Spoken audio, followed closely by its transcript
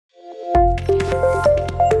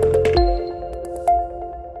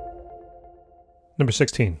Number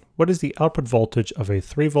 16. What is the output voltage of a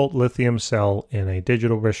 3-volt lithium cell in a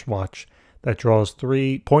digital wristwatch that draws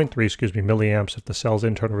 0.3 milliamps if the cell's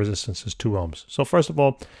internal resistance is 2 ohms? So first of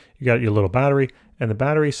all, you got your little battery, and the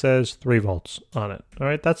battery says 3 volts on it. All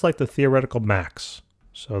right, that's like the theoretical max.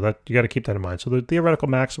 So that you got to keep that in mind. So the theoretical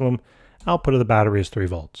maximum output of the battery is 3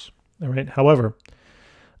 volts. All right. However,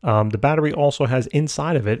 the battery also has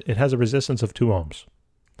inside of it, it has a resistance of 2 ohms.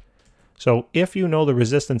 So if you know the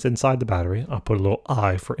resistance inside the battery, I'll put a little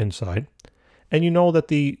I for inside, and you know that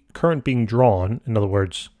the current being drawn, in other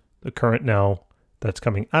words, the current now that's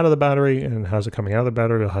coming out of the battery, and how's it coming out of the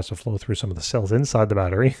battery? It has to flow through some of the cells inside the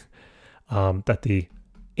battery, that the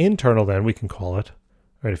internal then, we can call it,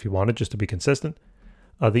 right, if you want it, just to be consistent,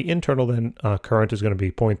 the internal then current is going to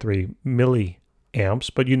be 0.3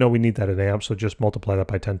 milliamps, but you know we need that in amps, so just multiply that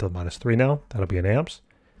by 10 to the minus 3 now. That'll be in amps.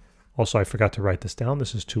 Also, I forgot to write this down.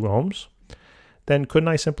 This is 2 ohms. Then couldn't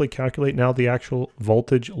I simply calculate now the actual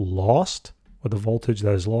voltage lost, or the voltage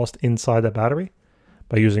that is lost inside that battery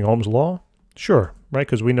by using Ohm's law? Sure, right?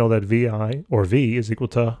 Because we know that VI, or V, is equal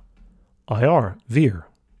to IR, VIR.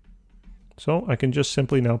 So I can just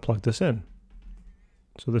simply now plug this in.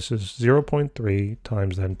 So this is 0.3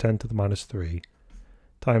 times then 10 to the minus 3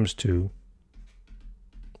 times 2.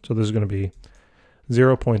 So this is going to be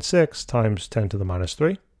 0.6 times 10 to the minus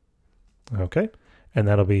 3. Okay, and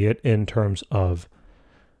that'll be it in terms of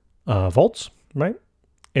volts, right?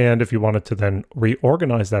 And if you wanted to then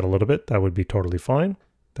reorganize that a little bit, that would be totally fine.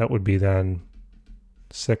 That would be then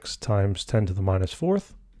 6 times 10 to the minus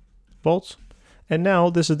 4th volts. And now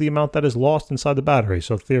this is the amount that is lost inside the battery.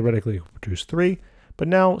 So theoretically it would produce 3, but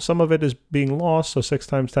now some of it is being lost. So 6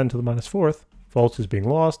 times 10 to the minus 4th volts is being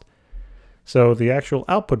lost. So the actual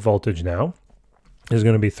output voltage now is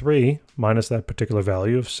going to be 3 minus that particular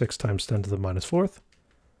value of 6 times 10 to the minus 4th.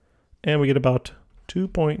 And we get about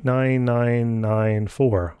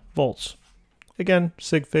 2.9994 volts. Again,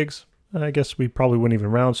 sig figs. I guess we probably wouldn't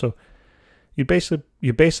even round. So you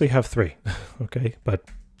basically have 3. Okay, but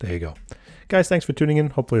there you go. Guys, thanks for tuning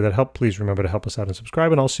in. Hopefully that helped. Please remember to help us out and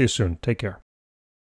subscribe, and I'll see you soon. Take care.